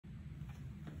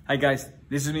Hi guys,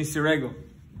 this is Mr. Urrego,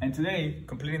 and today,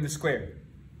 completing the square.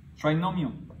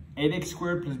 Trinomial, 8x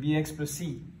squared plus bx plus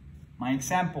c. My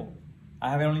example,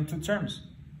 I have only two terms.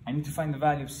 I need to find the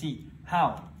value of c.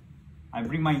 How? I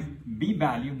bring my b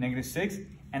value, -6,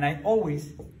 and I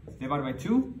always divide by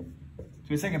 2 to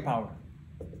the second power.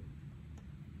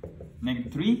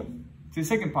 -3 to the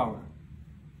second power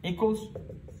equals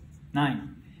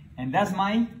 9. And that's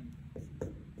my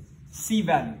c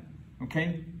value,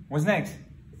 okay? What's next?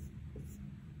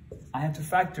 I have to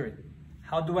factor it.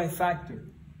 How do I factor?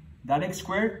 That x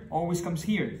squared always comes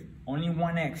here, only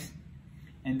one x.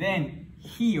 And then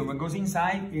here, what goes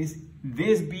inside is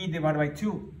this b divided by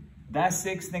 2. That's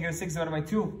 6, -6 divided by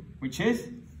 2, which is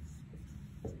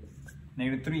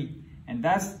 -3. And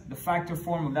that's the factor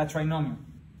form of that trinomial.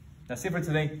 That's it for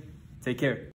today. Take care.